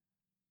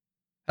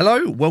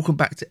Hello, welcome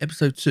back to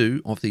episode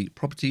 2 of the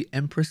Property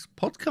Empress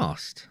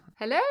podcast.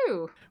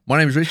 Hello. My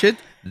name is Richard,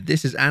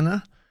 this is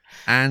Anna,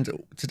 and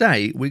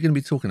today we're going to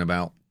be talking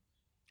about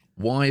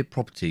why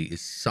property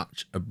is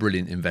such a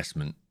brilliant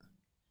investment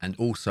and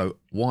also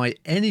why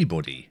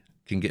anybody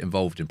can get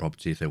involved in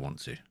property if they want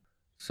to.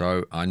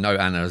 So I know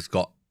Anna has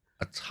got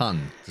a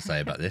ton to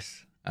say about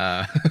this.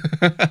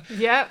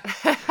 Yep,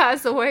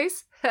 as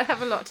always, I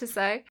have a lot to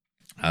say.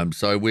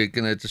 So we're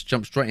going to just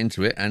jump straight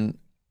into it. And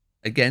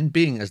again,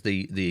 being as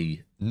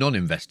the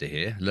non-investor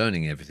here,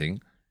 learning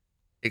everything,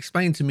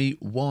 explain to me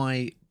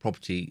why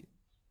property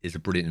is a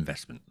brilliant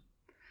investment.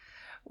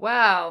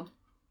 Well,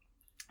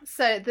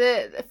 so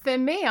for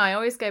me, I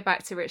always go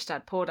back to Rich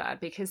Dad Poor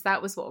Dad because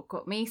that was what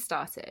got me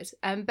started.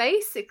 And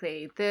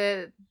basically,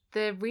 the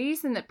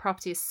reason that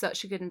property is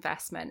such a good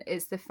investment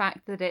is the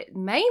fact that it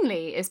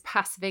mainly is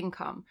passive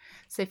income.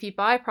 So if you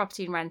buy a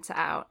property and rent it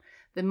out,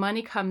 the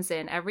money comes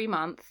in every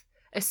month.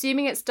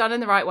 Assuming it's done in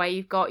the right way,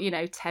 you've got,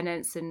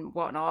 tenants and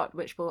whatnot,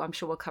 which I'm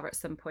sure we'll cover at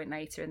some point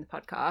later in the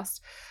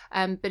podcast.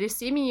 But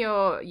assuming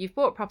you've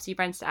bought property,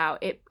 rented it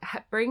out, it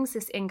brings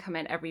this income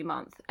in every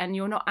month and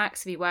you're not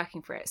actively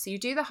working for it. So you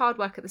do the hard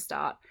work at the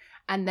start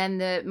and then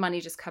the money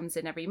just comes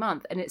in every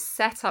month and it's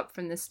set up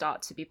from the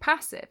start to be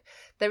passive.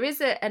 There is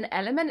an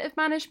element of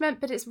management,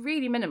 but it's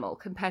really minimal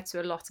compared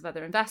to a lot of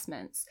other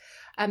investments.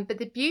 But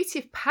the beauty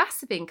of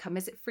passive income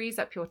is it frees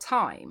up your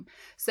time.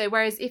 So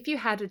whereas if you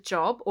had a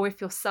job or if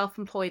you're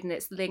self-employed and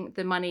it's linked,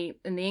 the money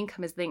and the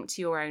income is linked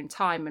to your own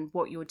time and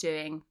what you're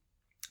doing,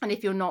 and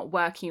if you're not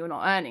working, you're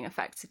not earning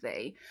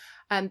effectively.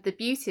 The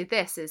beauty of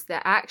this is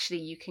that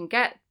actually you can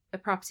get a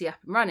property up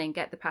and running,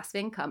 get the passive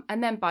income,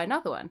 and then buy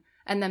another one,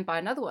 and then buy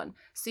another one.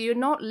 So you're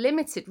not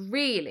limited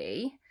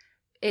really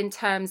in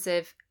terms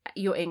of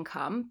your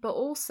income, but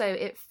also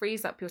it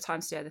frees up your time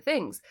to do other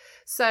things.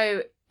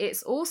 So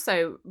it's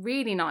also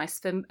really nice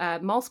for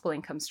multiple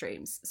income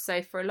streams.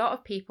 So for a lot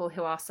of people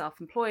who are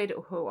self-employed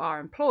or who are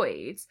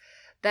employed,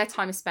 their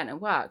time is spent at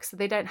work, so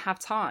they don't have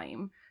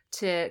time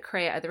to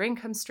create other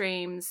income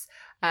streams,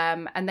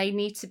 and they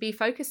need to be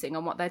focusing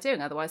on what they're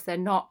doing. Otherwise, they're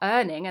not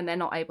earning and they're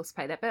not able to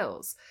pay their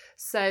bills.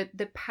 So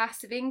the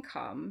passive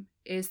income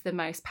is the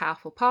most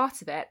powerful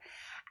part of it.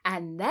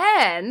 And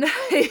then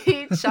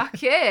you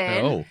chuck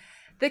in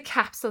the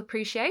capital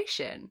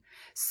appreciation.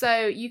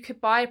 So you could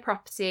buy a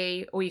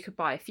property or you could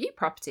buy a few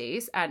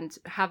properties and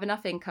have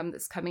enough income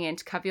that's coming in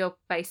to cover your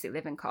basic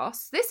living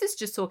costs. This is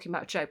just talking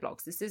about Joe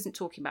Bloggs. This isn't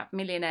talking about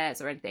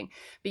millionaires or anything,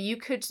 but you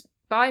could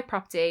buy a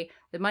property,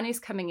 the money's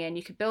coming in,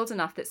 you could build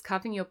enough that's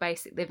covering your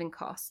basic living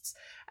costs,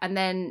 and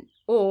then,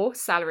 or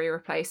salary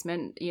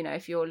replacement,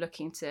 if you're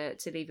looking to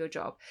leave your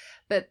job.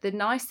 But the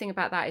nice thing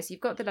about that is you've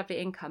got the lovely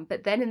income,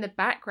 but then in the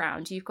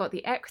background, you've got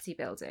the equity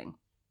building.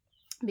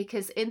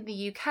 Because in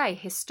the UK,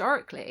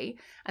 historically,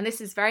 and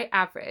this is very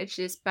average,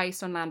 is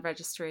based on land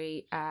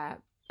registry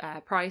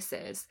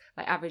prices,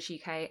 like average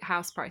UK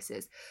house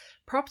prices,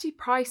 property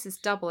prices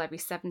double every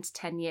 7 to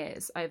 10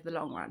 years over the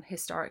long run,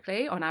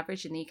 historically, on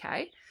average in the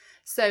UK.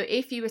 So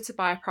if you were to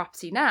buy a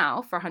property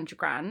now for 100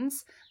 grand,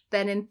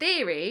 then in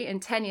theory, in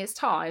 10 years'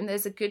 time,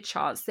 there's a good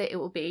chance that it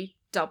will be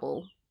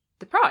double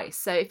the price.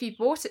 So if you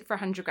bought it for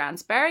 100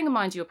 grand, bearing in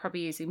mind you're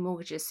probably using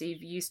mortgages, so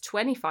you've used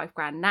 25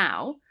 grand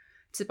now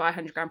to buy a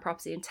 100 grand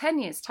property, in 10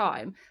 years'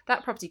 time,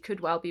 that property could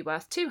well be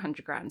worth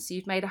 200 grand. So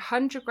you've made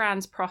 100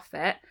 grand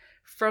profit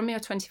from your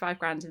 25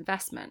 grand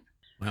investment.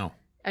 Wow.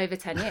 Over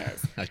 10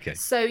 years. Okay.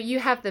 So you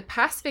have the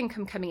passive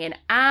income coming in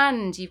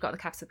and you've got the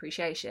capital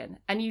appreciation,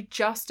 and you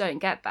just don't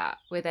get that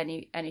with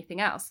anything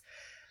else.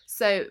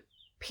 So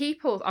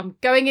people, I'm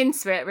going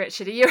into it,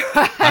 Richard. Are you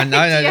right? Do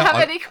you have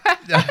any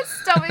questions?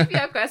 Stop me if you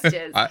have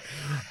questions.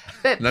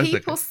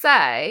 People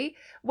say,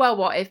 well,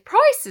 what if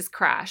prices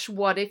crash?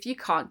 What if you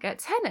can't get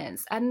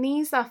tenants? And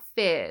these are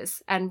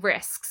fears and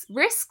risks.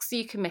 Risks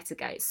you can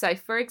mitigate. So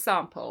for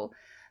example,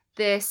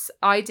 this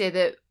idea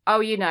that,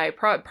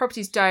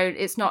 properties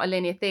it's not a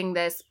linear thing.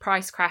 There's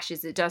price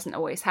crashes. It doesn't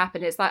always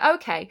happen. It's like,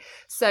 okay,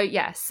 so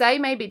yeah, say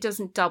maybe it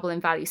doesn't double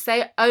in value.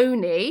 Say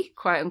only,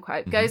 quote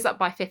unquote, goes up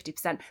by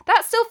 50%.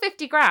 That's still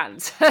 50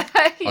 grand.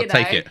 I'll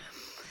take it.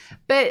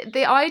 But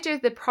the idea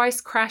of the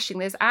price crashing,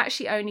 there's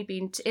actually only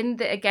been,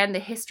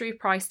 the history of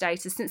price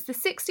data since the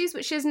 60s,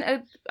 which isn't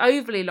an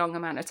overly long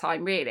amount of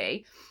time,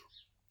 really.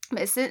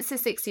 But since the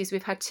 60s,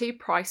 we've had 2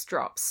 price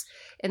drops.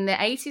 In the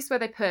 80s, where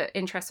they put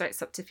interest rates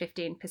up to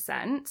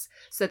 15%,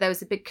 so there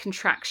was a big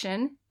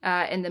contraction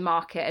in the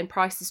market and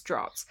prices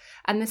dropped.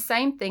 And the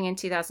same thing in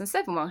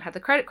 2007 when we had the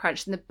credit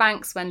crunch and the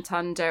banks went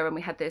under and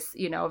we had this,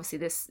 obviously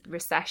this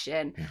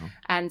recession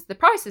and the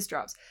prices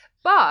dropped.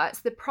 But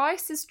the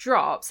prices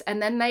dropped,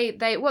 and then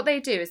they what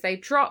they do is they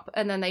drop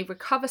and then they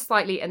recover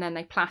slightly and then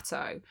they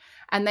plateau.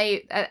 And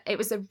it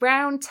was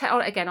around,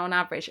 again on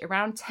average,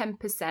 around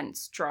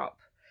 10% drop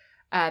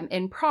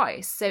in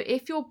price. So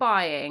if you're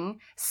buying,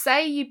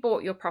 say you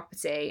bought your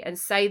property and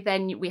say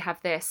then we have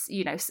this,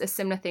 a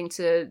similar thing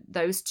to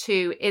those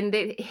two in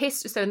the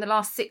history. So in the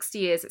last 60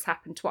 years, it's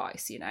happened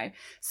twice,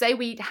 say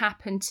we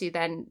happen to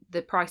then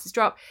the prices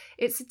drop,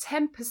 it's a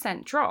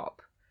 10%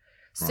 drop.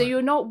 So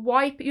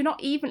Right. you're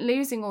not even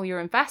losing all your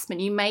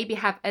investment. You maybe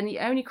have, and it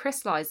only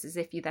crystallizes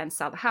if you then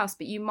sell the house,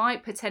 but you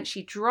might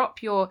potentially drop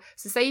so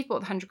say you've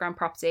bought the 100 grand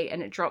property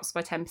and it drops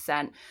by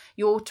 10%,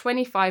 your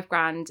 25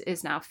 grand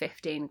is now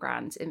 15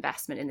 grand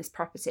investment in this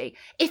property.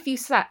 If you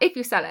sell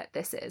it,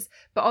 this is,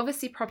 but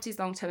obviously property is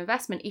long-term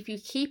investment. If you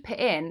keep it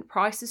in,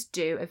 prices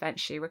do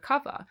eventually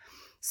recover.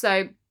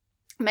 So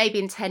maybe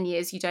in 10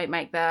 years you don't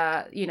make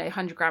the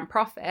 100 grand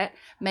profit,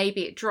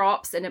 maybe it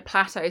drops and it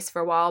plateaus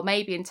for a while,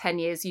 maybe in 10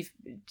 years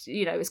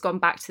it's gone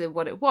back to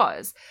what it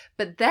was,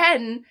 but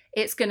then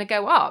it's going to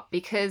go up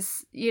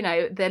because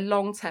the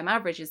long-term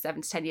average is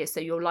 7 to 10 years,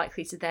 so you're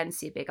likely to then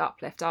see a big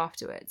uplift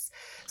afterwards.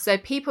 So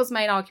people's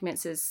main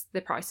arguments is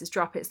the prices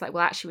drop. It's like,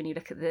 well, actually when you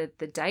look at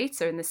the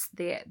data and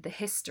the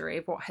history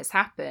of what has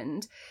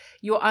happened,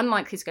 you're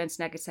unlikely to go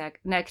into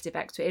negative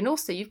equity, and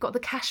also you've got the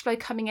cash flow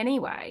coming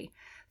anyway.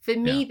 For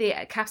me, the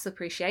capital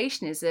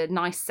appreciation is a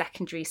nice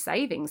secondary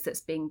savings that's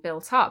being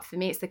built up. For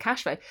me, it's the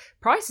cash flow.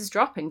 Prices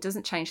dropping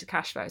doesn't change the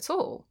cash flow at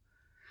all.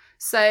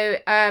 So,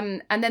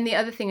 and then the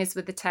other thing is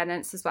with the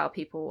tenants as well.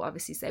 People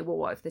obviously say, well,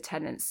 what if the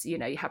tenants, you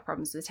have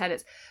problems with the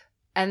tenants?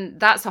 And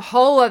that's a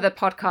whole other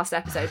podcast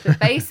episode. But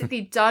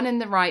basically, done in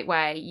the right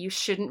way, you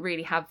shouldn't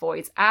really have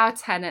voids. Our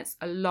tenants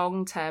are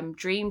long-term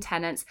dream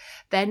tenants.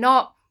 They're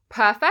not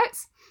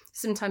perfect.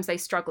 Sometimes they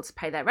struggle to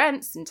pay their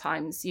rent.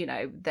 Sometimes,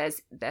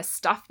 there's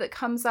stuff that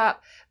comes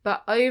up.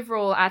 But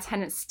overall, our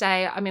tenants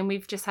stay. I mean,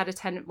 we've just had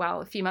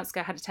a few months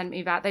ago, had a tenant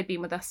move out. They'd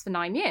been with us for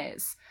 9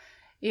 years.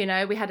 We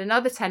had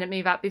another tenant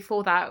move out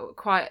before that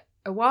quite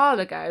a while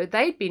ago.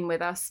 They'd been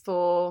with us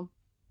for,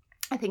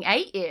 I think,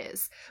 8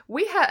 years.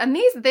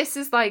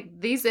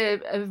 These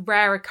are a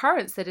rare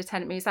occurrence that a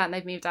tenant moves out and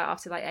they've moved out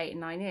after like 8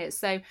 and 9 years.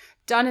 So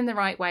done in the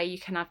right way, you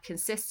can have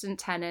consistent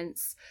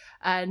tenants,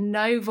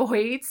 no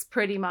voids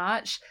pretty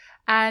much,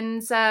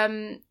 and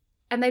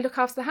they look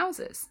after the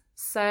houses.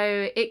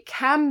 So it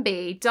can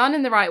be done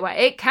in the right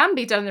way. It can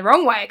be done in the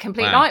wrong way, a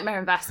complete nightmare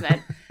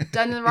investment.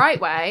 Done in the right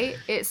way,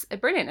 it's a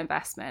brilliant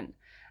investment.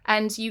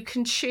 And you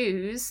can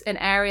choose an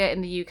area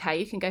in the UK.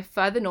 You can go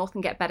further north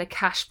and get better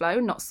cash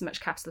flow, not so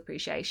much capital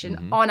appreciation.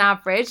 Mm-hmm. On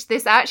average,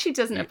 this actually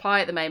doesn't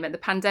apply at the moment. The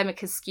pandemic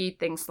has skewed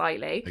things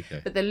slightly.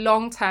 Okay. But the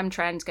long-term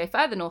trend, go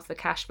further north for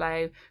cash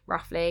flow,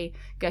 roughly.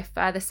 Go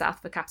further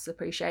south for capital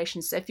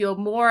appreciation. So if you're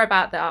more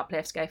about the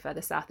uplift, go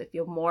further south. If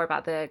you're more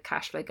about the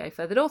cash flow, go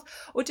further north.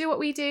 Or do what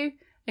we do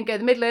and go to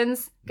the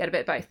Midlands, get a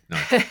bit of both,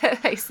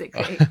 nice.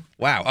 Basically.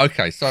 Wow,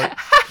 okay, so...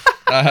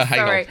 hang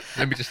on.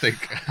 Let me just think.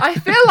 I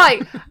feel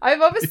like I've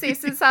obviously,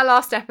 since our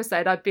last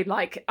episode, I've been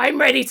like, I'm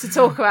ready to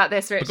talk about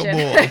this, Richard.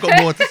 I've got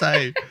more to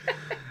say.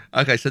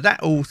 Okay, so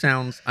that all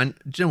sounds, and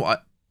do you know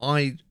what?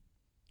 I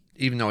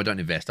even though I don't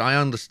invest, I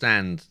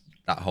understand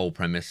that whole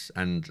premise.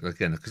 And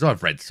again, because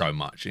I've read so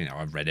much,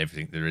 I've read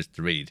everything there is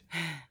to read.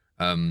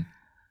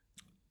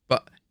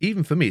 But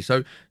even for me,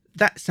 so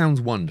that sounds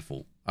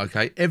wonderful.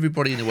 Okay,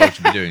 everybody in the world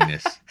should be doing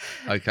this.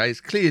 Okay,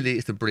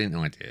 it's a brilliant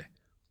idea.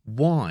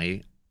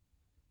 Why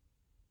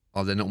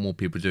are there not more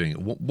people doing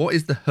it? What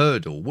is the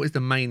hurdle? What is the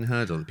main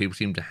hurdle that people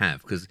seem to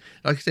have? Because,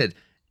 like I said,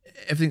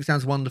 everything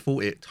sounds wonderful.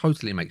 It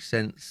totally makes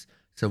sense.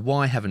 So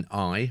why haven't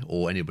I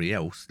or anybody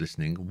else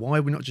listening, why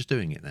are we not just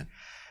doing it then?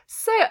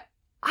 So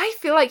I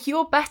feel like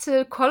you're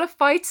better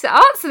qualified to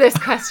answer this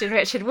question,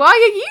 Richard. Why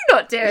are you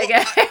not doing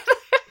it?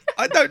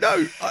 I don't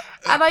know.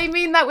 And I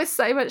mean that with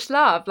so much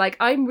love. Like,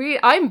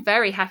 I'm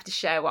very happy to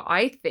share what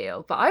I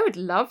feel, but I would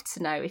love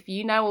to know, if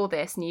you know all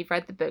this and you've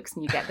read the books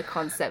and you get the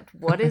concept,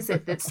 what is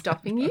it that's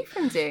stopping you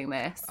from doing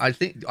this? I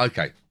think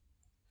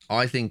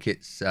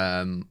it's,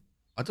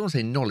 I don't want to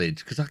say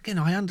knowledge, because again,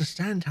 I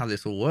understand how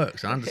this all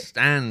works. I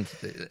understand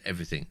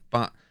everything,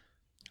 but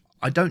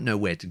I don't know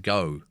where to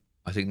go.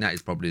 I think that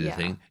is probably the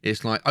thing.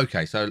 It's like,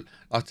 okay, so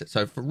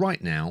for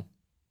right now,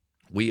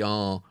 we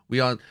are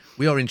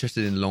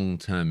interested in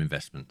long-term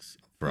investments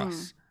for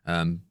us.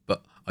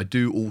 But I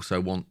do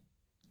also want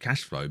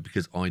cash flow,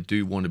 because I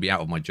do want to be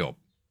out of my job,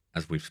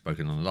 as we've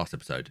spoken on the last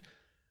episode.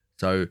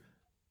 So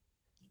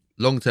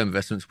long-term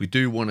investments, we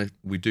do want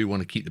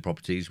to keep the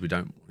properties.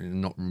 We're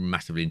not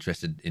massively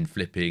interested in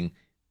flipping,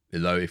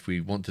 although if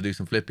we want to do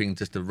some flipping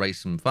just to raise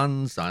some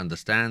funds, I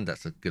understand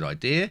that's a good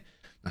idea.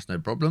 That's no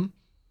problem.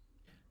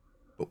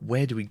 But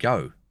where do we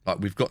go? Like,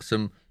 we've got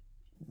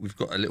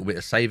a little bit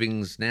of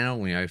savings now,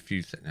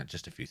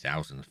 just a few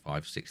thousand,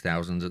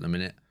 5,000-6,000 at the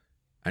minute.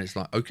 And it's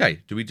like,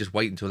 okay, do we just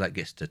wait until that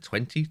gets to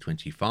 20,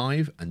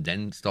 25 and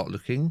then start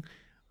looking?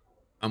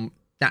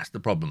 That's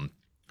the problem.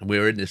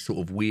 We're in this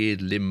sort of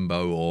weird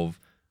limbo of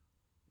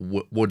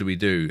what do we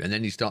do? And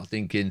then you start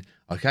thinking,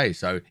 okay,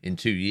 so in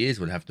 2 years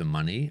we'll have the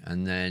money,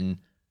 and then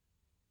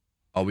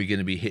are we going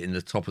to be hitting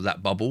the top of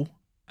that bubble?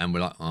 And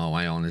we're like, oh,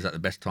 hang on, is that the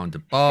best time to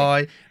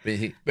buy? But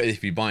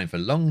if you're buying for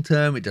long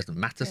term, it doesn't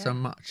matter so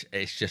much.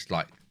 It's just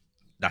like,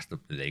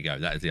 there you go.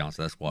 That is the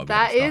answer. That's why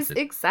that is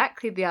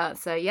exactly the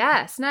answer.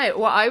 Yes. No,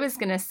 what I was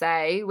going to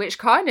say, which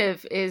kind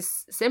of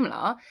is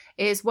similar,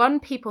 is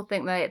people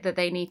think that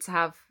they need to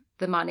have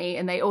the money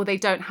and they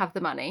don't have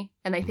the money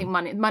and they think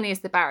money is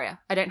the barrier.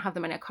 I don't have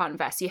the money, I can't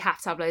invest. You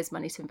have to have loads of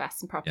money to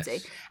invest in property.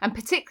 Yes. And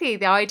particularly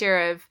the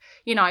idea of,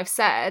 I've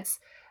said,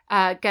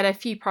 get a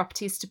few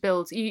properties to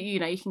build, you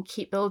can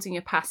keep building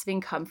your passive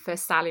income for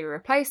salary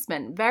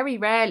replacement. Very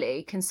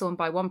rarely can someone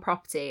buy one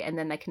property and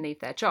then they can leave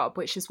their job,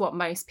 which is what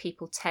most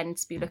people tend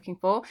to be looking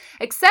for,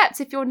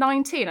 except if you're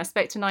 19. I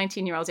spoke to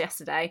 19-year-olds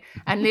yesterday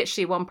and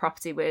literally one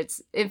property would,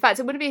 in fact,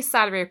 it wouldn't be a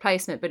salary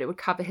replacement, but it would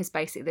cover his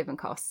basic living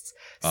costs.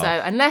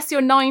 So unless you're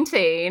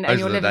 19 and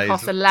your living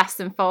costs are less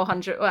than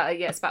 400, well,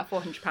 yeah, it's about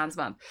 £400 a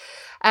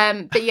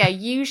month. But yeah,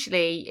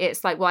 usually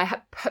it's like, well,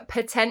 I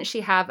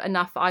potentially have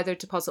enough for either a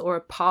deposit or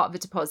a part of a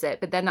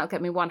deposit, but then that'll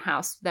get me one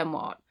house, then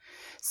what?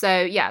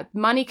 So yeah,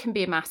 money can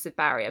be a massive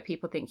barrier.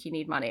 People think you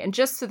need money. And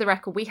just for the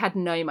record, we had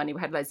no money. We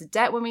had loads of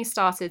debt when we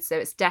started. So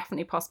it's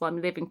definitely possible. I'm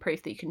living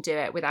proof that you can do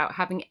it without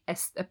having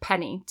a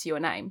penny to your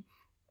name.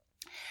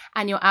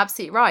 And you're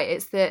absolutely right.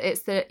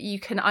 It's that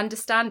you can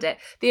understand it.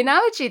 The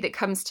analogy that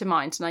comes to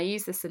mind, and I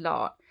use this a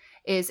lot,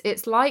 is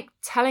it's like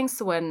telling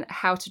someone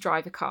how to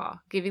drive a car,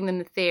 giving them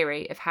the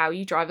theory of how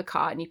you drive a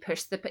car and you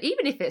push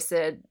even if it's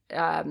a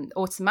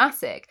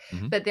automatic,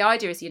 but the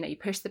idea is, you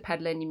push the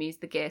pedal in, you use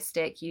the gear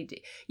stick, you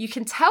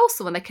can tell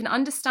someone, they can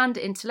understand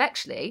it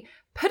intellectually.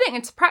 Putting it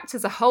into practice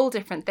is a whole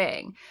different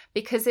thing,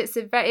 because it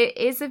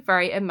is a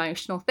very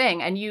emotional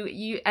thing, and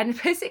and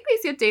particularly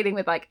as you're dealing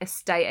with like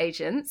estate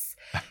agents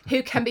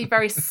who can be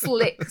very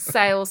slick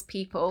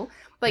salespeople.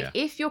 Like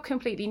if you're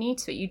completely new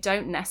to it, you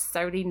don't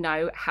necessarily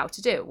know how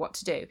to do it, what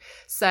to do.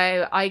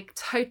 So I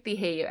totally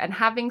hear you. And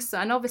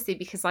and obviously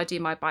because I do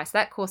my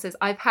buy-to-let courses,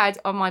 I've had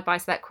on my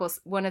buy-to-let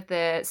course, one of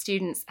the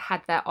students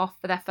had their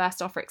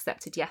first offer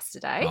accepted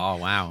yesterday. Oh,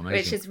 wow. Amazing.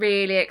 Which is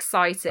really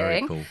exciting.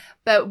 Very cool.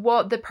 But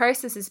what the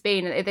process has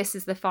been, this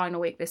is the final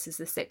week, this is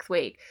the 6th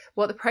week,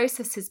 what the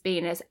process has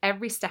been is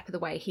every step of the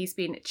way, he's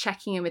been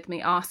checking in with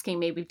me, asking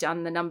me, we've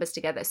done the numbers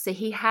together. So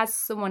he has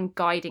someone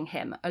guiding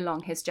him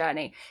along his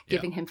journey,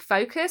 giving him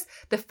focus.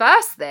 The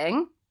first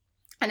thing,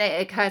 and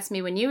it occurred to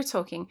me when you were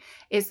talking,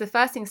 is the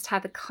first thing is to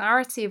have the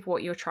clarity of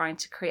what you're trying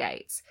to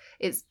create.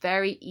 It's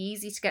very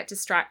easy to get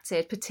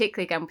distracted,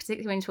 particularly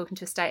when you're talking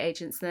to estate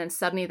agents and then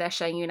suddenly they're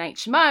showing you an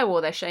HMO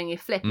or they're showing you a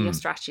flip and your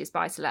strategy is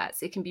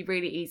buy-to-lets. It can be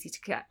really easy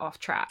to get off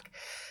track.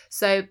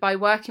 So by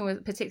working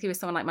particularly with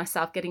someone like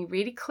myself, getting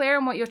really clear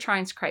on what you're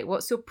trying to create,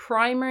 what's your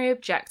primary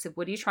objective?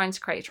 What are you trying to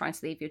create? You're trying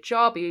to leave your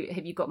job?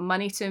 Have you got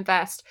money to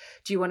invest?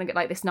 Do you want to get,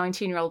 like this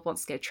 19-year-old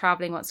wants to go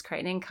traveling, wants to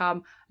create an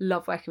income?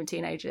 Love working with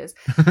teenagers.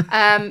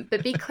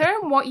 But be clear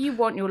on what you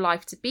want your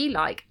life to be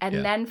like,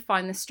 and then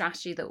find the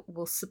strategy that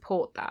will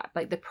support that.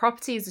 Like the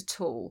property is a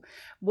tool.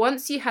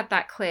 Once you have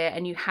that clear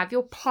and you have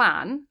your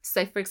plan,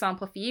 so for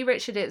example, for you,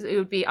 Richard, I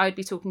would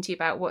be talking to you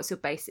about what's your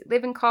basic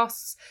living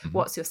costs,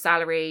 what's your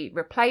salary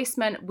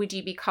replacement, would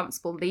you be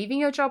comfortable leaving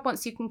your job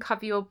once you can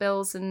cover your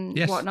bills and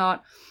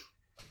whatnot?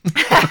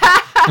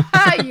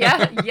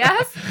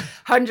 Yes,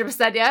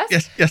 100%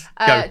 yes.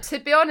 To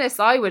be honest,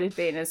 I would have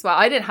been as well.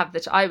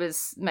 I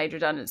was made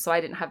redundant, so I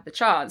didn't have the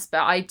chance,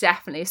 but I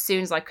definitely, as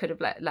soon as I could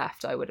have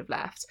left, I would have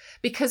left,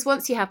 because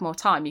once you have more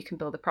time, you can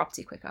build a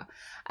property quicker.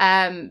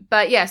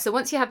 But yeah, so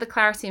once you have the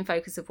clarity and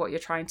focus of what you're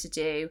trying to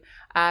do,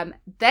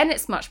 then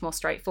it's much more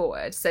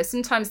straightforward. So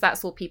sometimes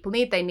that's all people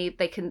need.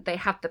 They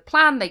have the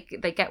plan, they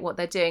get what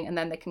they're doing, and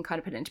then they can kind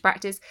of put it into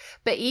practice.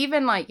 But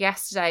even like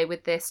yesterday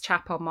with this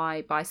chap on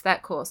my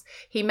buy-to-let course,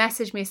 he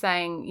messaged me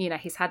saying,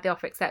 he's had the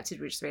offer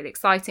accepted, which is really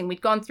exciting.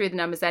 We'd gone through the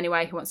numbers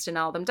anyway. He wants to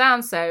nail them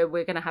down. So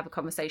we're going to have a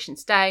conversation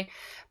today.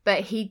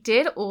 But he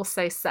did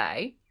also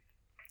say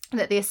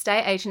that the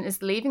estate agent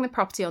is leaving the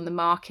property on the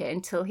market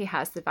until he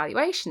has the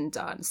valuation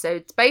done. So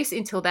it's basically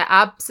until they're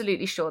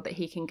absolutely sure that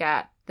he can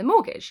get the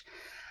mortgage.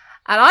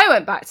 And I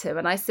went back to him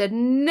and I said,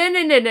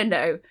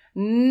 no.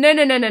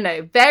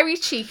 Very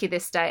cheeky,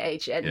 this estate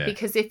agent,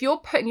 because if you're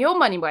putting your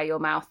money where your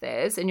mouth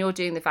is and you're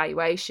doing the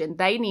valuation,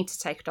 they need to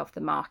take it off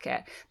the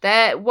market.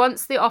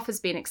 Once the offer's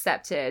been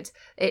accepted,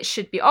 it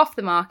should be off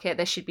the market.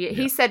 There should be,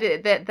 he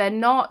said that they're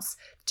not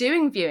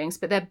doing viewings,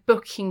 but they're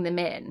booking them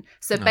in.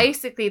 So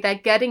basically they're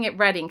getting it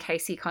ready in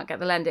case he can't get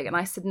the lending. And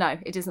I said, no,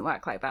 it doesn't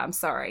work like that. I'm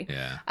sorry.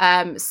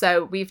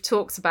 So we've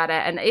talked about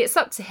it, and it's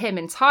up to him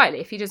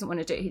entirely. If he doesn't want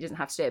to do it, he doesn't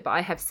have to do it. But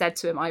I have said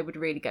to him, I would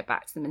really go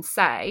back to them and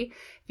say,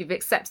 if you've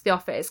accepted the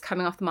offer, it's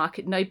coming off the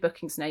market, no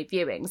bookings, no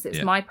viewings.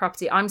 It's my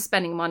property. I'm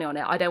spending money on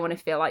it. I don't want to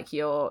feel like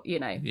you're,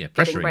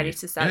 getting ready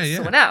to sell it to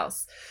someone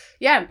else.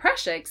 Yeah, and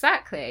pressure,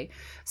 exactly.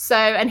 So,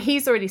 and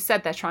he's already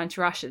said they're trying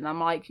to rush it. And I'm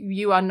like,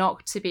 you are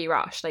not to be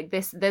rushed. Like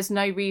this, there's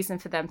no reason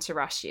for them to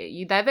rush you.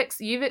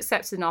 You've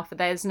accepted an offer.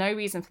 There's no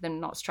reason for them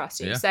not to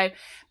trust you. So,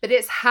 but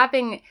it's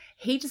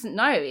he doesn't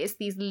know. It's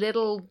these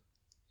little,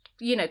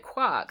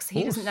 quirks.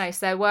 He doesn't know.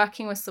 So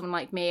working with someone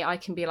like me, I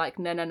can be like,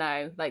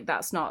 no. Like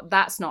that's not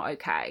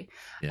okay.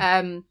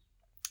 So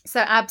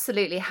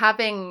absolutely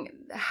having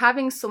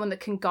someone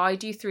that can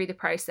guide you through the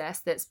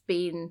process, that's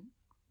been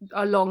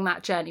along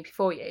that journey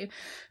before you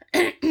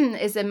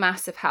is a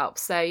massive help.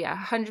 So yeah,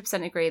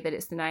 100% agree that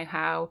it's the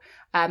know-how,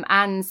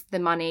 and the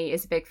money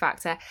is a big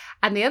factor.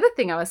 And the other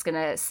thing I was going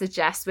to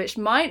suggest, which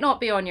might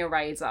not be on your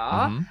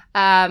radar,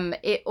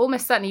 it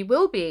almost certainly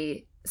will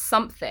be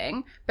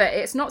something, but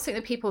it's not something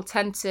that people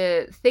tend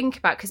to think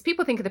about, because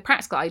people think of the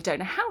practical, I don't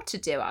know how to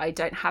do it, I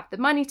don't have the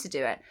money to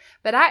do it.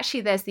 But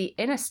actually there's the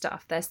inner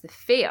stuff, there's the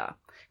fear,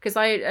 because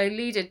I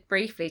alluded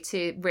briefly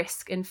to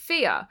risk and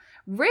fear.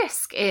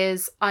 Risk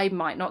is I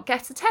might not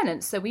get a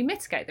tenant, so we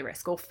mitigate the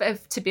risk. Or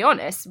to be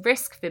honest,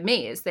 risk for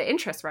me is that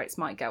interest rates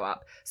might go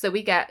up, so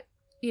we get,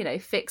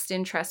 fixed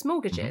interest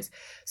mortgages.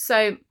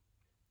 So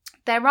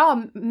there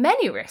are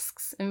many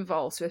risks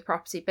involved with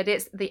property, but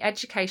it's the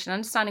education,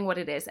 understanding what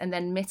it is, and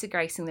then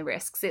mitigating the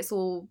risks. It's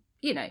all,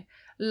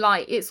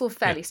 it's all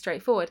fairly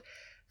straightforward.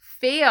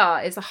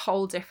 Fear is a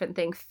whole different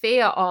thing.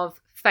 Fear of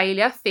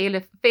failure,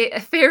 fear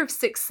of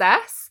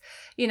success,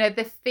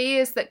 the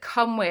fears that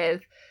come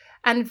with.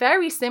 And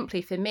very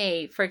simply for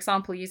me, for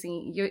example,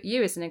 using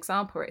you as an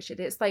example, Richard,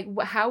 it's like,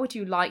 how would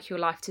you like your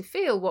life to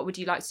feel? What would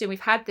you like to do? We've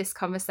had this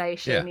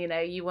conversation,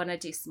 you want to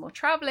do some more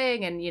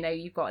traveling, and,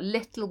 you've got a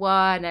little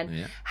one,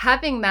 and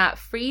having that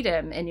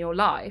freedom in your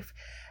life,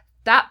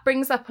 that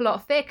brings up a lot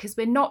of fear, because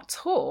we're not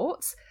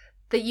taught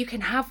that you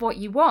can have what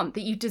you want,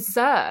 that you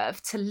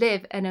deserve to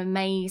live an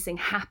amazing,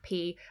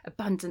 happy,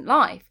 abundant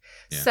life.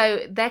 So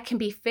there can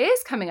be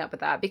fears coming up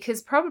with that,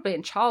 because probably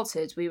in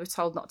childhood we were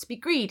told not to be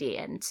greedy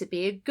and to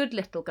be a good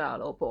little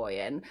girl or boy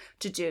and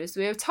to do as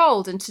we were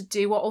told and to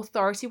do what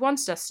authority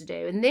wanted us to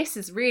do. And this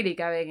is really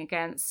going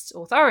against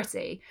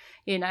authority.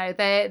 There's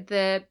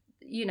the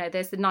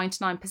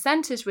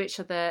 99%ers, which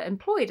are the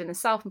employed and the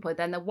self-employed,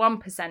 then the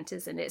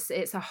 1%ers, and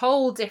it's a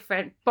whole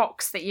different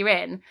box that you're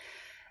in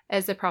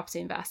as a property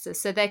investor.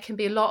 So there can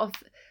be a lot of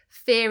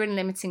fear and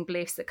limiting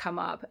beliefs that come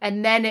up,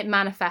 and then it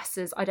manifests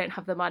as I don't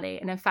have the money.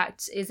 And in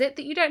fact, is it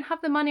that you don't have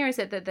the money, or is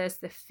it that there's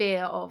the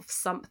fear of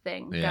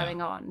something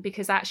going on?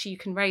 Because actually you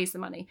can raise the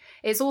money.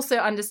 It's also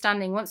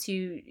understanding, once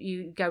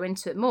you go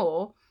into it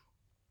more,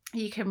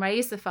 you can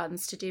raise the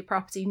funds to do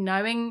property,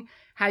 knowing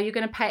how you're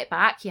going to pay it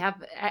back. You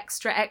have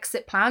extra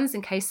exit plans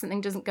in case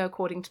something doesn't go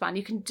according to plan.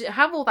 You can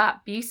have all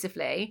that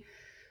beautifully,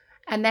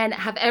 and then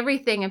have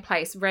everything in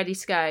place, ready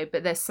to go,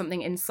 but there's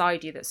something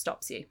inside you that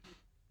stops you.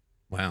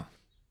 Wow.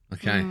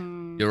 Okay.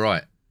 You're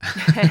right.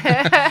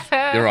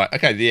 You're right.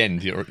 Okay, the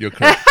end. You're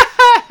correct.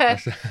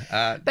 But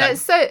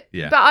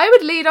I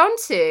would lead on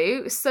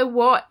to, so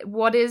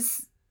what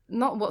is,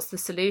 not what's the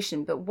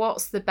solution, but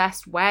what's the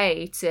best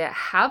way to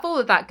have all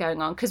of that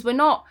going on? Because we're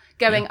not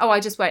going, I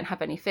just won't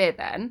have any fear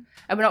then.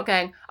 And we're not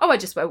going, I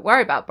just won't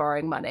worry about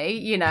borrowing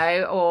money,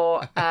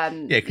 or...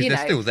 because they're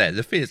still there.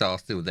 The fears are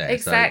still there.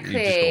 Exactly. So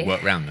you've just got to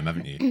work around them,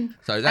 haven't you?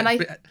 So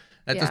that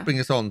does bring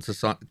us on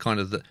to kind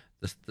of the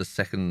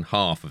second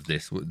half of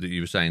this, that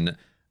you were saying that,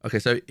 okay,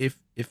 so if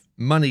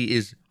money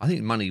is... I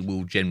think money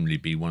will generally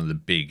be one of the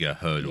bigger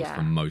hurdles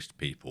for most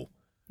people.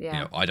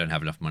 Yeah. I don't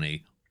have enough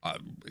money,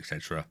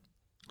 etc.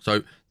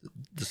 So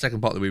the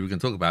second part that we were going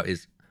to talk about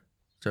is,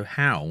 so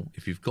how,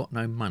 if you've got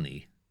no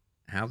money,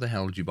 how the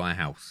hell do you buy a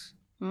house?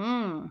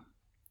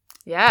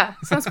 Yeah,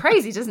 sounds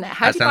crazy, doesn't it?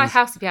 How do you buy a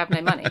house if you have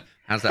no money?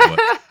 How's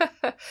that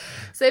work?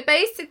 So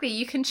basically,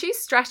 you can choose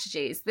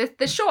strategies.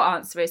 The short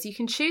answer is you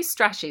can choose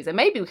strategies, and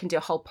maybe we can do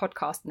a whole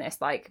podcast on this,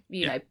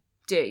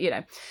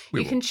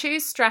 you can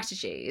choose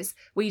strategies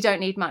where you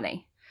don't need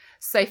money.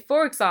 So,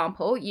 for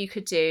example, you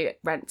could do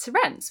rent to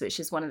rent, which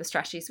is one of the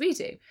strategies we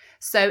do.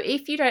 So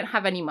if you don't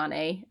have any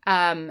money,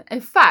 so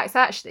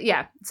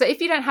if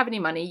you don't have any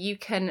money, you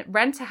can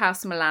rent a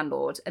house from a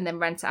landlord and then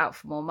rent it out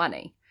for more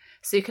money.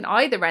 So you can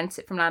either rent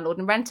it from landlord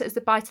and rent it as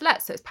a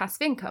buy-to-let, so it's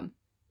passive income.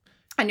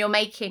 And you're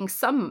making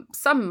some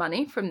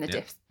money from the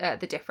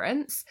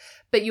difference,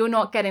 but you're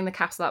not getting the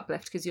capital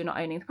uplift because you're not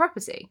owning the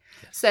property.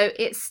 Yes. So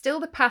it's still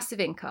the passive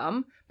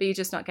income, but you're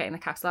just not getting the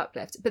capital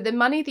uplift. But the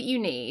money that you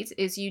need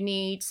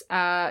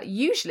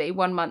usually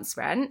 1 month's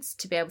rent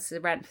to be able to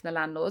rent from the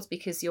landlords,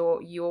 because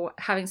you're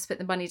having to put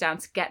the money down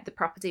to get the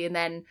property, and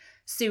then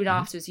soon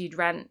afterwards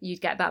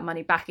you'd get that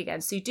money back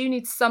again. So you do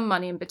need some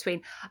money in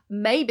between.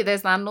 Maybe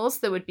there's landlords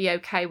that would be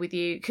okay with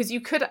you, because you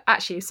could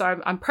actually,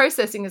 sorry, I'm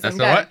processing as I'm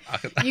going.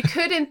 You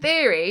could in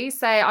theory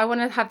say, I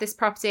want to have this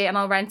property and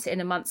I'll rent it in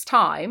a month's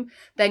time,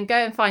 then go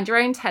and find your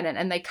own tenant,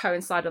 and they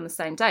coincide on the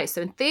same day.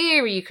 So in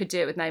theory you could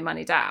do it with no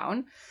money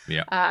down.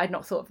 Yeah, I'd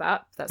not thought of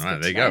that. That's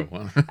good. There you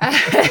go.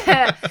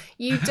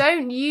 You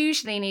don't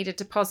usually need a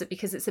deposit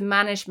because it's a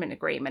management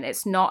agreement.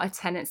 It's not a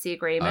tenancy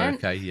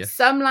agreement. Okay, yes.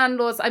 Some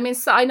landlords, I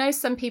know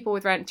some people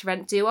with rent to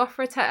rent do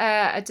offer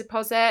a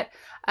deposit.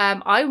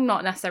 I'm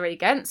not necessarily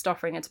against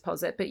offering a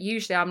deposit, but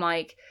usually I'm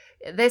like,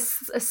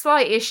 there's a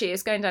slight issue.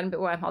 It's going down a bit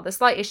wormhole. There's a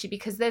slight issue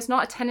because there's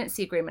not a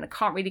tenancy agreement. I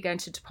can't really go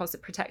into a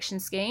deposit protection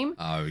scheme.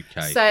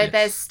 Okay. So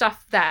there's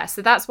stuff there.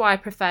 So that's why I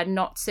prefer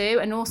not to.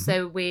 And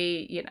also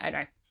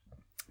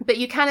but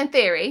you can in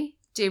theory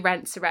do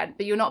rent to rent,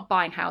 but you're not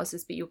buying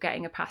houses, but you're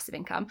getting a passive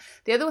income.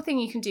 The other thing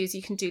you can do is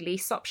you can do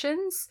lease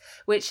options,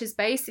 which is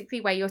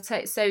basically where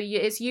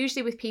it's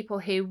usually with people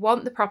who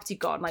want the property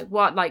gone,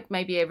 like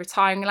maybe a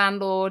retiring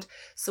landlord,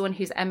 someone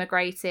who's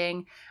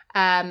emigrating,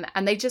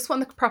 and they just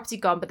want the property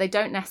gone, but they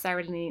don't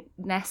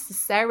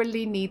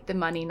necessarily need the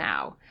money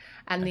now.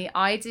 And the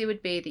idea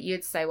would be that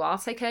you'd say, well, I'll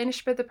take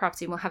ownership of the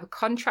property and we'll have a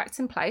contract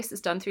in place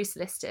that's done through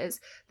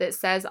solicitors that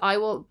says I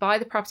will buy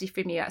the property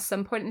from you at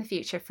some point in the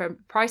future for a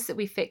price that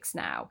we fix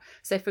now.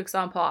 So, for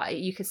example,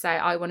 you could say,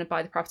 I want to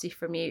buy the property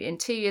from you in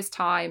 2 years'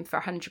 time for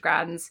 100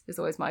 grand, is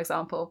always my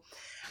example.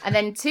 And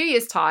then 2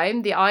 years'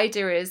 time, the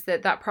idea is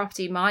that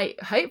property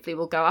hopefully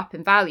will go up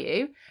in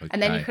value. Okay.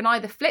 And then you can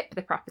either flip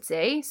the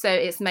property, so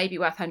it's maybe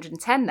worth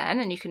 110 then,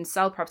 and you can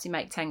sell property,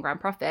 make 10 grand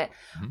profit,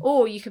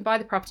 or you can buy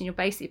the property and you're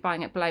basically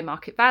buying it below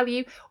market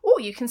value, or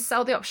you can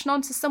sell the option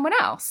on to someone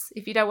else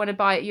if you don't want to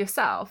buy it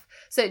yourself.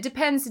 So it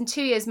depends. In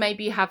 2 years,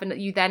 maybe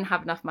you then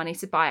have enough money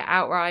to buy it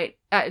outright.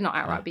 Not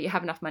outright, but you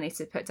have enough money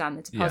to put down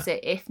the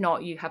deposit. Yeah. If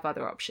not, you have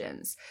other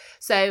options.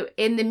 So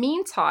in the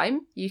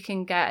meantime, you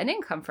can get an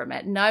income from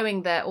it,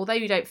 knowing that although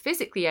you don't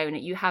physically own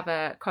it, you have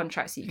a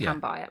contract so you can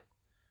buy it.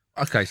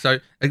 Okay, so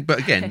but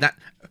again,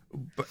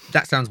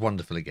 that sounds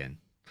wonderful again.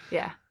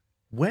 Yeah.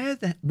 Where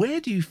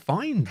do you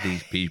find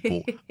these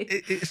people?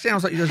 It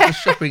sounds like you're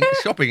just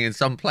shopping in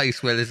some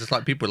place where there's just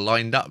like people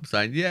lined up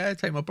saying, "Yeah,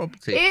 take my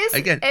property."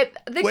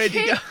 Where do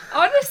you go?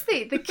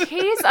 Honestly, the key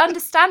is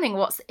understanding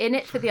what's in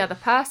it for the other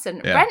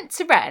person. Yeah. Rent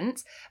to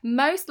rent,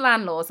 most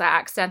landlords are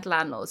accidental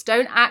landlords.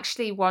 Don't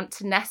actually want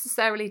to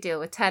necessarily deal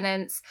with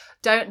tenants.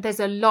 There's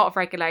a lot of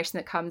regulation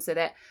that comes with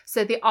it.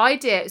 So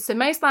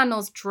most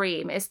landlords'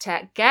 dream is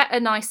to get a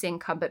nice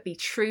income but be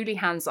truly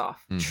hands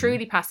off,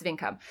 truly passive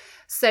income.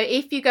 So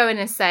if you go in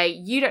and say,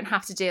 you don't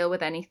have to deal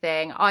with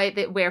anything,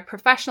 we're a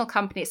professional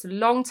company, it's a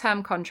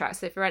long-term contract.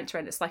 So if you're rent to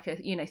rent, it's like a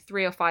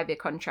 3 or 5 year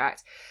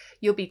contract.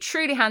 You'll be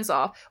truly hands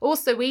off.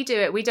 Also, we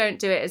don't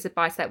do it as a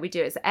buy-to-let, we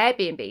do it as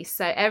Airbnb.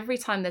 So every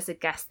time there's a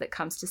guest that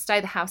comes to stay,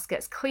 the house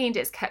gets cleaned,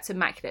 it's kept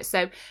immaculate.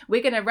 So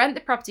we're going to rent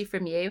the property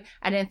from you,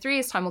 and in 3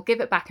 years' time, we'll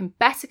give it back in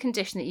better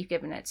condition that you've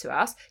given it to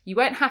us. You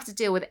won't have to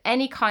deal with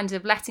any kind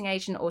of letting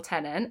agent or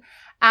tenant,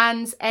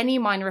 and any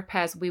minor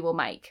repairs we will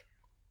make.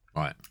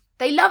 Right.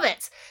 They love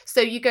it. So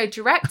you go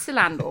direct to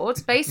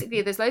landlords.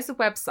 Basically, there's loads of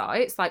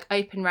websites like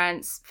Open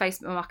Rents,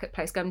 Facebook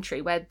Marketplace,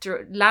 Gumtree, where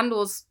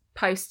landlords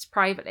post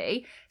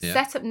privately,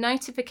 set up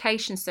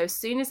notifications. So as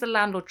soon as the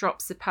landlord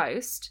drops a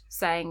post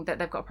saying that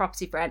they've got a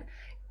property for rent,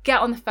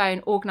 get on the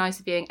phone, organise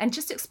a viewing, and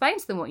just explain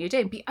to them what you're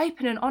doing. Be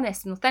open and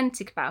honest and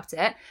authentic about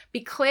it. Be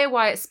clear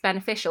why it's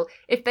beneficial.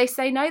 If they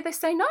say no, they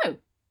say no.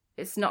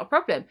 It's not a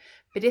problem.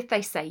 But if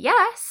they say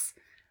yes,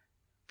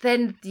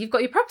 then you've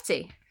got your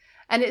property.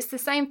 And it's the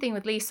same thing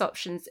with lease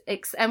options.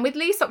 And with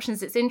lease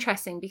options, it's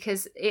interesting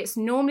because it's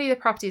normally the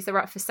properties that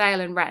are up for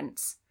sale and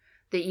rent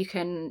that you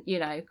can,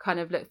 kind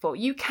of look for.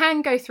 You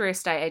can go through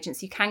estate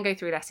agents, you can go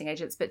through letting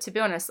agents, but to be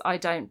honest, I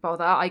don't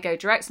bother. I go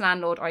direct to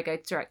landlord or I go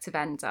direct to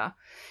vendor.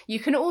 You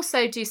can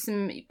also do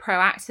some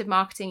proactive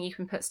marketing. You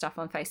can put stuff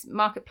on Facebook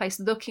Marketplace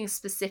looking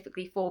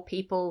specifically for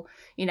people,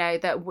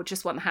 that would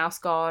just want the house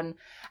gone.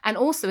 And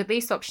also with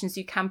lease options,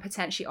 you can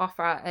potentially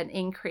offer an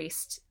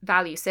increased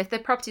value. So if the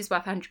property is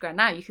worth 100 grand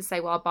now, you can say,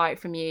 well, I'll buy it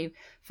from you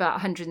for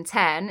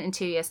 110 in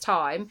 2 years'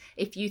 time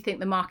if you think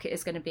the market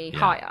is going to be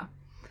higher.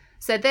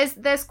 So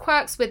there's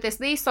quirks with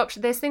this lease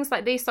option. There's things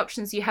like lease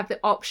options. You have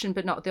the option,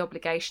 but not the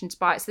obligation to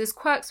buy it. So there's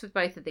quirks with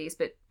both of these.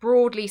 But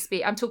broadly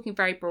speaking, I'm talking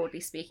very broadly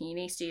speaking, you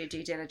need to do your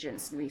due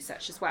diligence and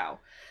research as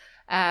well.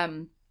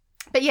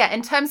 But yeah,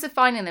 in terms of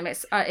finding them,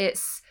 it's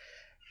the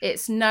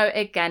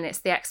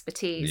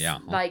expertise. Yeah.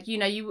 Like,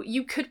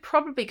 you could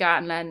probably go out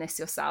and learn this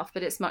yourself,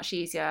 but it's much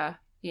easier,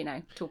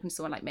 talking to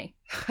someone like me.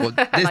 Well,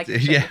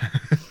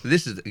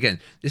 this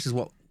is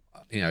what,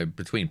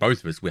 between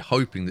both of us, we're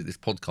hoping that this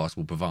podcast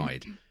will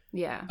provide.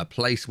 Yeah. A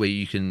place where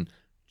you can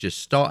just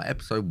start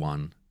episode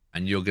 1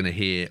 and you're going to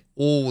hear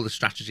all the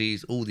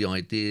strategies, all the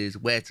ideas,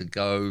 where to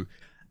go,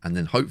 and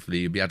then hopefully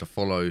you'll be able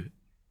to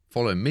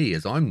follow me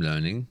as I'm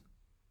learning,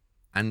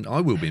 and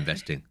I will be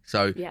investing.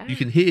 So you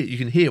can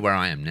hear where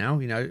I am now.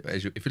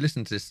 If you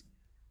listen to this,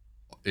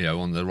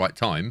 on the right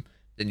time,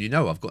 then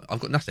I've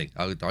got nothing.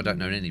 I don't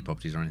know any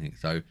properties or anything.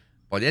 So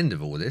by the end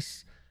of all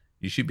this,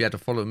 you should be able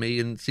to follow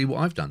me and see what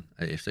I've done.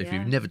 If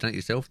you've never done it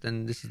yourself,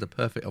 then this is the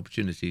perfect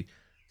opportunity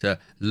to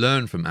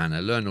learn from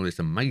Anna, learn all this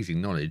amazing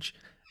knowledge,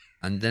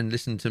 and then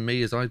listen to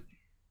me as I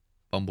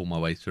bumble my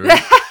way through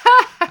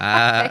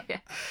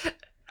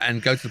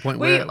and go to the point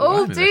where we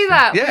all do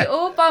that. Yeah. We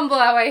all bumble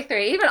our way through.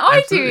 Even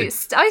I do.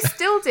 I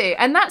still do.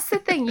 And that's the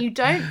thing. You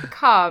don't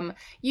become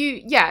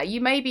you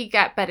maybe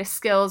get better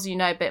skills,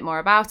 a bit more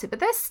about it, but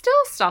there's still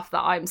stuff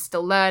that I'm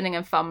still learning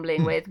and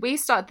fumbling with. We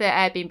started the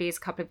Airbnbs a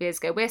couple of years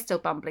ago. We're still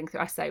bumbling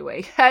through. I say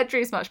we.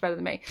 Drew's much better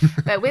than me,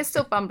 but we're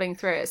still bumbling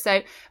through it.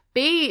 So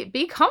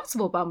be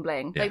comfortable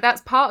bumbling. Yeah. Like,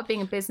 that's part of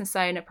being a business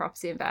owner,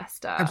 property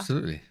investor.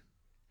 Absolutely.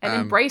 and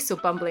embrace your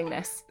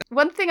bumblingness.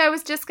 One thing I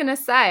was just going to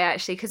say,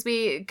 actually, because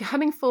we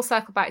coming full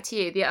circle back to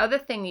you, the other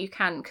thing you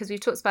can, because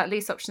we've talked about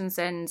lease options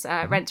and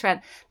rent to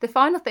rent, the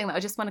final thing that I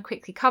just want to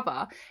quickly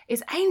cover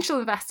is angel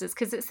investors,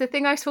 because it's the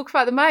thing I talk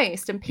about the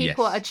most, and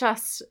people are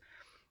just,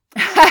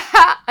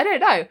 I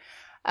don't know,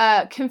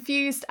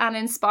 confused and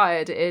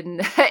inspired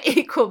in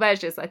equal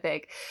measures, I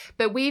think.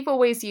 But we've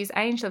always used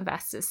angel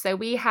investors. So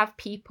we have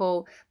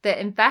people that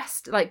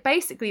invest, like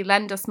basically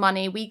lend us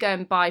money. We go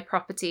and buy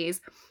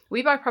properties.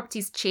 We buy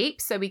properties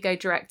cheap, so we go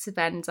direct to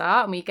vendor,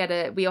 and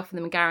we offer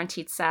them a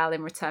guaranteed sale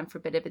in return for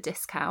a bit of a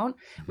discount.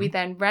 We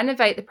then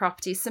renovate the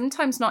property,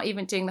 sometimes not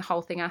even doing the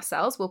whole thing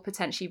ourselves. We'll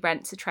potentially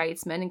rent to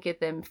tradesmen and give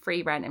them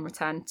free rent in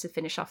return to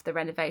finish off the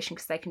renovation,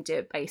 because they can do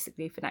it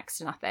basically for next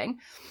to nothing.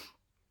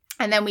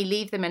 And then we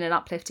leave them in an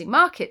uplifting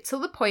market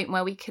till the point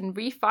where we can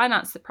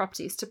refinance the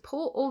properties to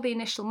pull all the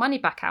initial money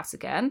back out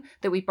again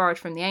that we borrowed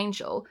from the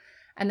angel.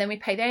 And then we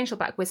pay the angel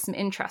back with some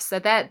interest.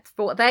 So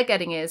what they're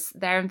getting is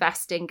they're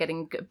investing,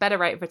 getting a better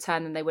rate of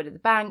return than they would at the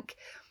bank.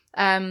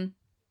 And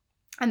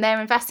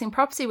they're investing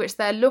property, which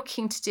they're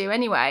looking to do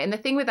anyway. And the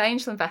thing with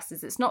angel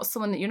investors, it's not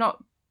someone that you're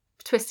not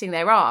twisting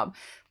their arm.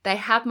 They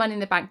have money in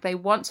the bank. They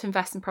want to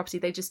invest in property.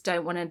 They just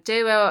don't want to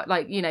do it.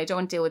 Like, don't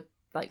want to deal with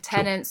like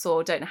tenants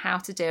or don't know how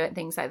to do it,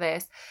 things like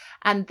this.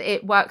 And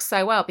it works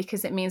so well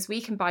because it means we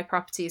can buy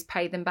properties,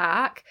 pay them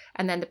back,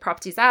 and then the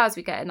property's ours,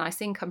 we get a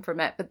nice income from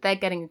it, but they're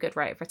getting a good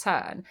rate of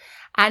return.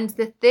 And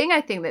the thing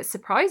I think that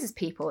surprises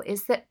people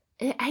is that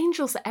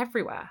angels are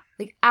everywhere,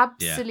 like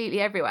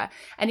absolutely everywhere.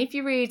 And if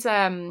you read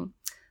The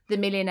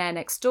Millionaire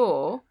Next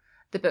Door,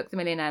 the book The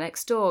Millionaire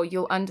Next Door,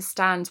 you'll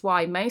understand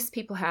why most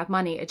people who have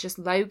money are just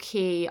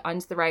low-key,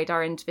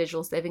 under-the-radar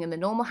individuals living in the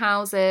normal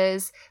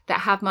houses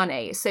that have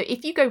money. So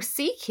if you go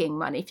seeking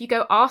money, if you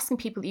go asking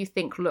people that you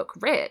think look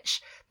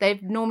rich, they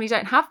normally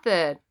don't have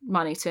the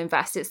money to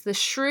invest. It's the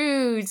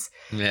shrewd,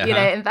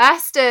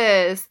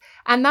 investors.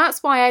 And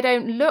that's why I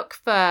don't look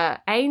for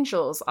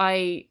angels.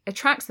 I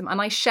attract them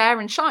and I share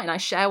and shine. I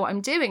share what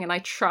I'm doing and I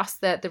trust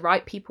that the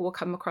right people will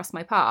come across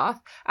my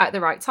path at the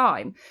right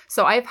time.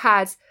 So I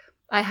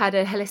had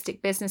a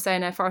holistic business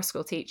owner, forest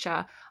school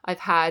teacher. I've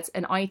had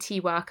an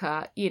IT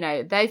worker.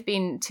 They've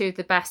been two of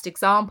the best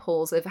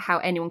examples of how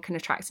anyone can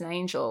attract an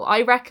angel.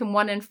 I reckon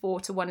 1 in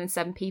 4 to 1 in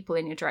 7 people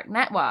in your direct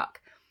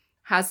network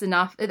has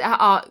enough,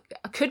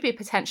 could be a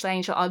potential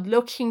angel, are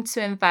looking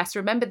to invest.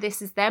 Remember,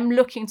 this is them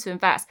looking to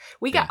invest.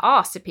 We get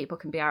asked if people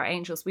can be our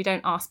angels. We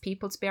don't ask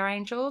people to be our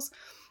angels.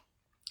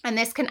 And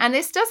this does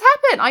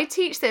happen. I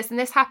teach this and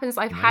this happens.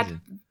 I've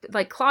had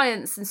like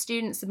clients and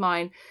students of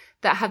mine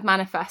that have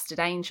manifested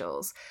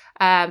angels.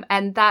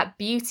 And that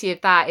beauty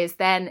of that is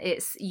then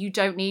you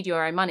don't need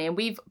your own money. And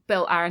we've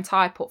built our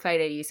entire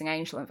portfolio using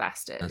angel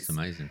investors. That's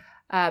amazing.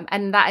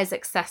 And that is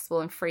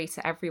accessible and free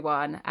to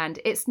everyone. And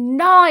it's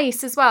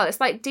nice as well. It's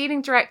like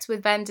dealing direct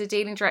with vendor,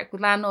 dealing direct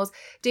with landlords,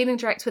 dealing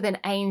direct with an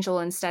angel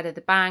instead of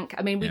the bank.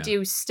 I mean, we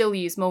do still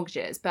use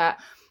mortgages, but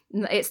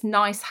it's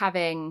nice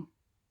having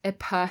a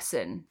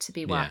person to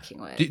be working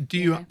with. Do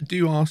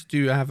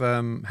you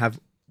have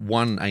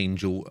one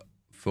angel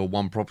for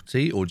one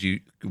property, or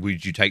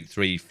would you take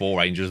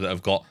 3-4 angels that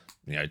have got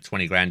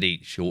 20 grand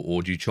each,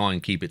 or do you try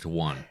and keep it to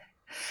one?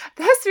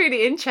 That's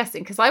really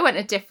interesting because I went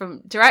a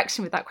different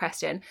direction with that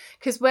question.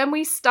 Because when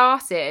we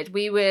started,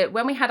 we had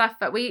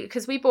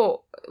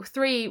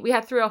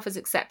 3 offers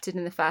accepted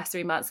in the first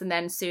 3 months, and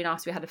then soon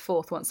after we had a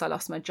 4th once I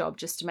lost my job,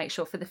 just to make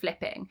sure for the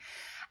flipping.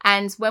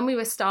 And when we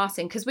were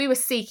starting, because we were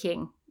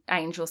seeking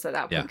angels at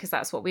that point, because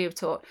that's what we were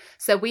taught.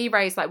 So we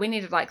raised we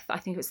needed I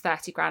think it was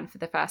 30 grand for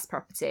the first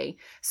property.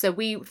 So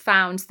we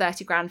found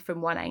 30 grand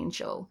from one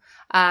angel.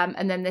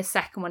 And then the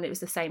second one, it was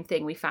the same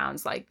thing. We found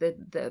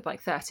the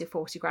 30 or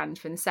 40 grand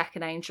from the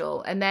second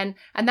angel. And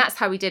that's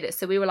how we did it.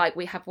 So we were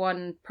we have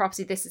one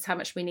property. This is how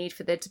much we need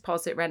for the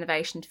deposit,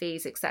 renovation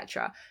fees,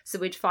 etc. So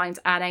we'd find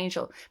an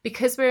angel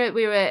because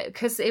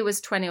because it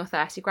was 20 or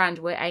 30 grand.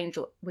 We were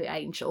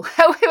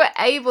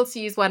able to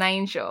use one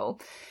angel.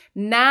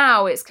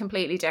 Now it's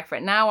completely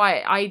different. Now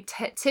I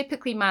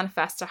typically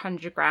manifest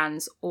 100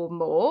 grand or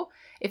more.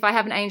 If I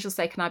have an angel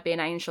say, can I be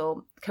an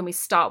angel? Can we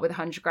start with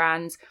 100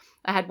 grand?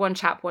 I had one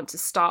chap want to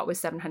start with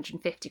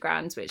 750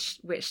 grand,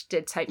 which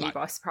did take me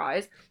by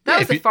surprise. That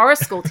was the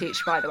forest school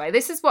teacher, by the way.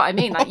 This is what I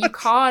mean.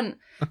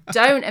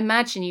 Don't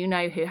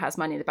imagine who has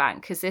money in the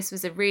bank, because this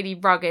was a really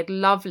rugged,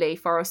 lovely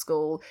forest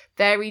school,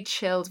 very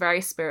chilled, very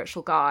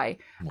spiritual guy.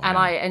 Wow. And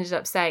I ended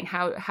up saying,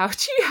 how do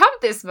you have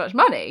this much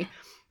money?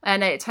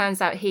 And it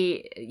turns out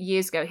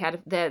years ago,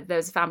 there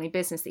was a family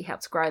business that he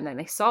helped grow and then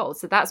they sold.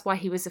 So that's why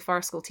he was a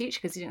forest school teacher,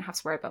 because he didn't have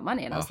to worry about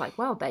money. And I was like,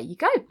 well, there you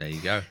go. There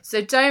you go.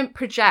 So don't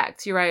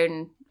project your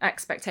own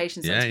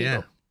expectations onto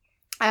people.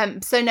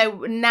 So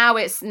no, now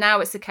it's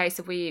a case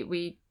of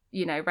we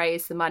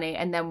raise the money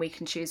and then we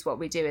can choose what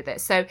we do with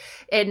it. So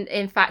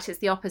in fact, it's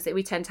the opposite.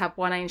 We tend to have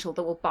one angel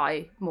that will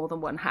buy more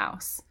than one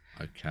house.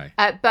 Okay.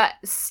 But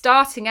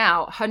starting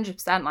out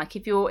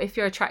 100%, if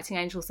you're attracting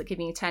angels that are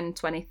giving you 10,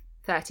 20,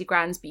 30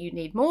 grand, but you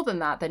need more than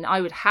that, then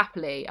I would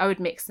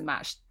mix and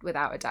match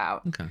without a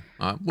doubt. Okay.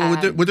 All right.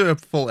 Well, we'll do a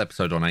full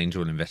episode on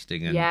angel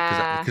investing, and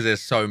because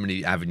there's so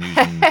many avenues.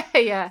 And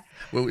yeah.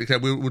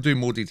 We'll do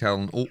more detail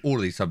on all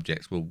of these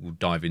subjects. We'll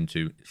dive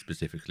into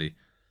specifically.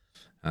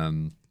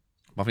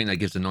 I think that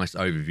gives a nice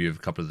overview of a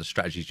couple of the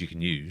strategies you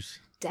can use.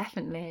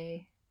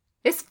 Definitely.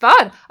 It's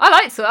fun.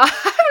 I'm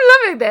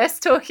loving this,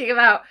 talking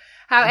about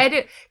how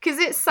because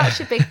it's such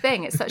a big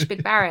thing. It's such a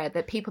big barrier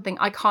that people think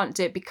I can't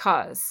do it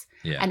because.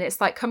 Yeah. And it's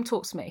like, come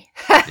talk to me.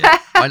 Yeah.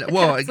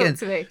 Well, again,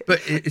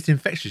 but it's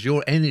infectious.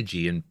 Your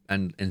energy and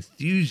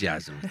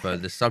enthusiasm for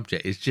the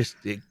subject is just,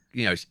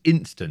 it's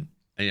instant.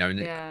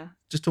 And,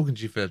 just talking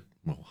to you for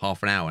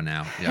half an hour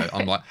now,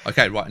 I'm like,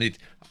 okay, right, I need.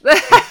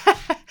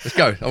 Let's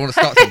go. I want to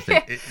start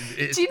something.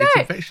 It's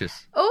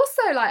infectious.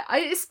 Also,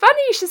 it's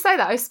funny you should say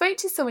that. I spoke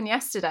to someone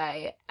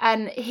yesterday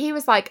and he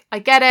was like, I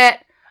get it.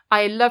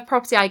 I love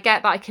property. I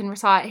get that I can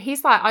retire.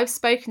 He's like, I've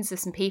spoken to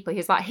some people.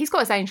 He's like, he's got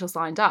his angels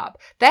lined up.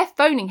 They're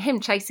phoning him,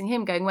 chasing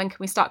him, going, when can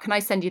we start? Can I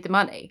send you the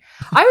money?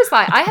 I was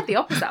like, I had the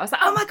opposite. I was like,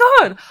 oh my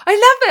God, I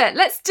love it.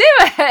 Let's do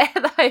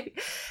it.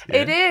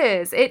 It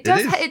is. It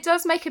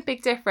does make a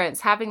big difference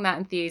having that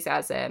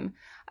enthusiasm.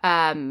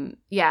 And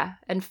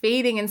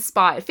feeling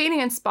inspired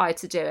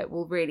to do it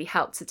will really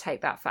help to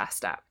take that first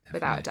step.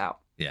 Definitely. Without a doubt.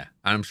 Yeah,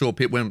 and I'm sure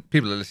when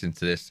people are listening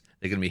to this,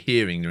 they're going to be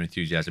hearing your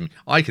enthusiasm.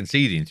 I can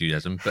see the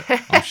enthusiasm, but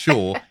I'm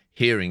sure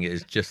hearing it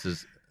is just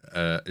as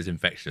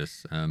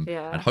infectious. And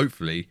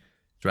hopefully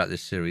throughout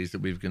this series that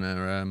we're going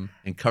to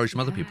encourage some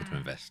other people to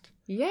invest.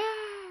 Yeah,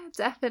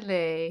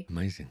 definitely.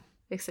 Amazing.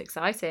 It's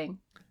exciting.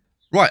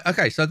 Right.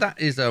 Okay. So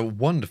that is a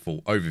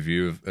wonderful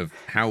overview of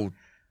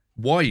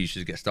why you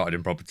should get started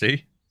in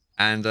property,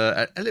 and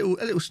a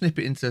little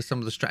snippet into some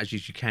of the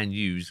strategies you can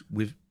use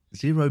with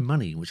zero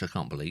money, which I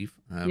can't believe.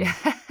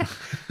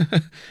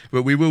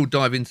 But we will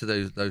dive into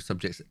those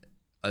subjects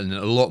in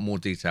a lot more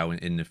detail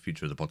in the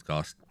future of the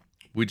podcast.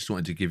 We just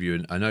wanted to give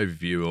you an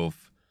overview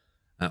of,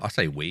 I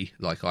say we,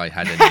 like I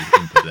had any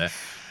input there.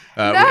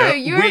 No,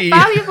 you're a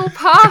valuable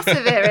part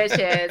of it,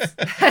 Richard.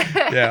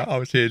 Yeah, I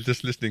was here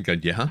just listening,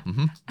 going,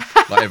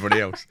 like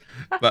everybody else.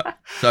 But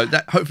so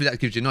hopefully that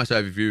gives you a nice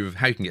overview of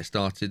how you can get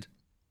started.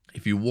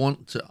 If you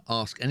want to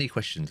ask any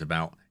questions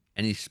about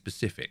any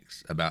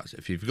specifics about,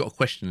 if you've got a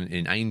question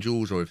in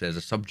angels, or if there's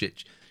a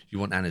subject you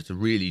want Anna to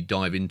really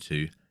dive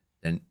into,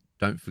 then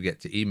don't forget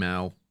to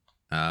email.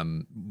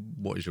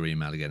 What is your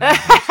email again?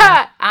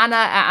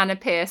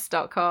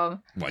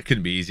 Anna@annapierce.com. Well, it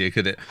couldn't be easier,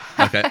 could it?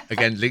 Okay.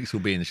 Again, links will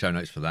be in the show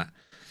notes for that.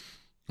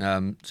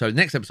 So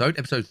next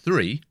episode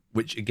 3,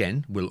 which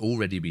again will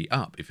already be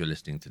up if you're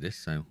listening to this.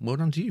 So well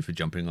done to you for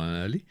jumping on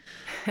early.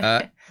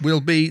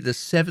 Will be the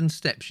 7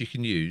 steps you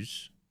can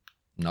use.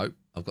 Nope,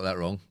 I've got that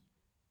wrong.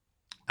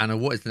 Anna,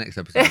 what is the next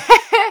episode?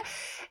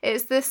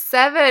 It's the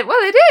 7. Well,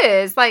 it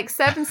is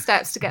 7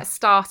 steps to get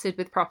started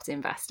with property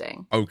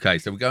investing. Okay,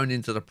 so we're going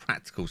into the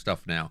practical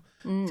stuff now.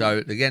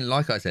 So again,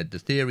 like I said, the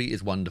theory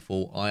is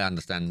wonderful. I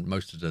understand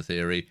most of the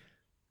theory.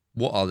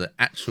 What are the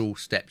actual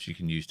steps you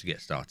can use to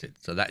get started?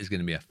 So that is going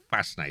to be a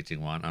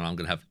fascinating one, and I'm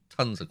going to have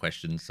tons of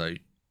questions. So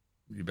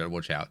you better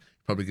watch out.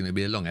 Probably going to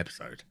be a long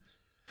episode.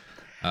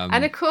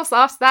 And of course,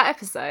 after that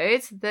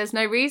episode, there's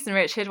no reason,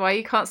 Richard, why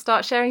you can't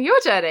start sharing your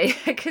journey,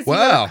 because you will,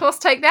 of course,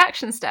 take the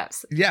action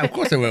steps. Yeah, of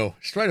course I will,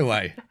 straight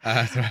away.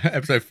 So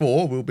episode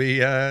 4 will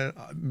be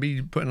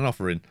me putting an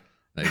offer in.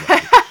 There you go.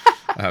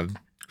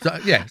 So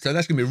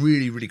that's going to be a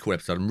really, really cool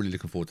episode. I'm really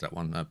looking forward to that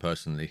one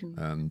personally,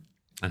 and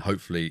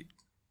hopefully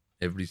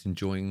everybody's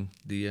enjoying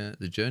the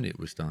journey that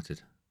we've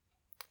started.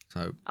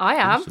 So I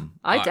am. Awesome.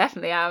 I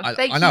definitely am.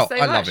 Thank you so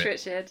much,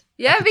 Richard.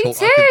 Yeah, me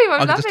too.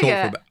 I'm loving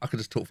it. I could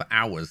just talk for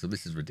hours.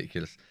 This is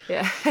ridiculous.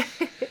 Yeah.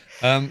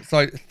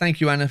 So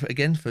thank you, Anna,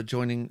 again for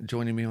joining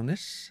me on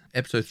this.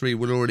 Episode 3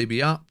 will already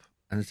be up.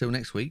 And until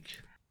next week.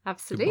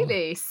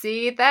 Absolutely. Goodbye.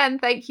 See you then.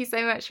 Thank you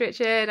so much,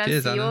 Richard. And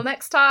Cheers, see you Anna. all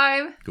next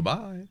time.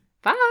 Goodbye.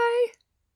 Bye.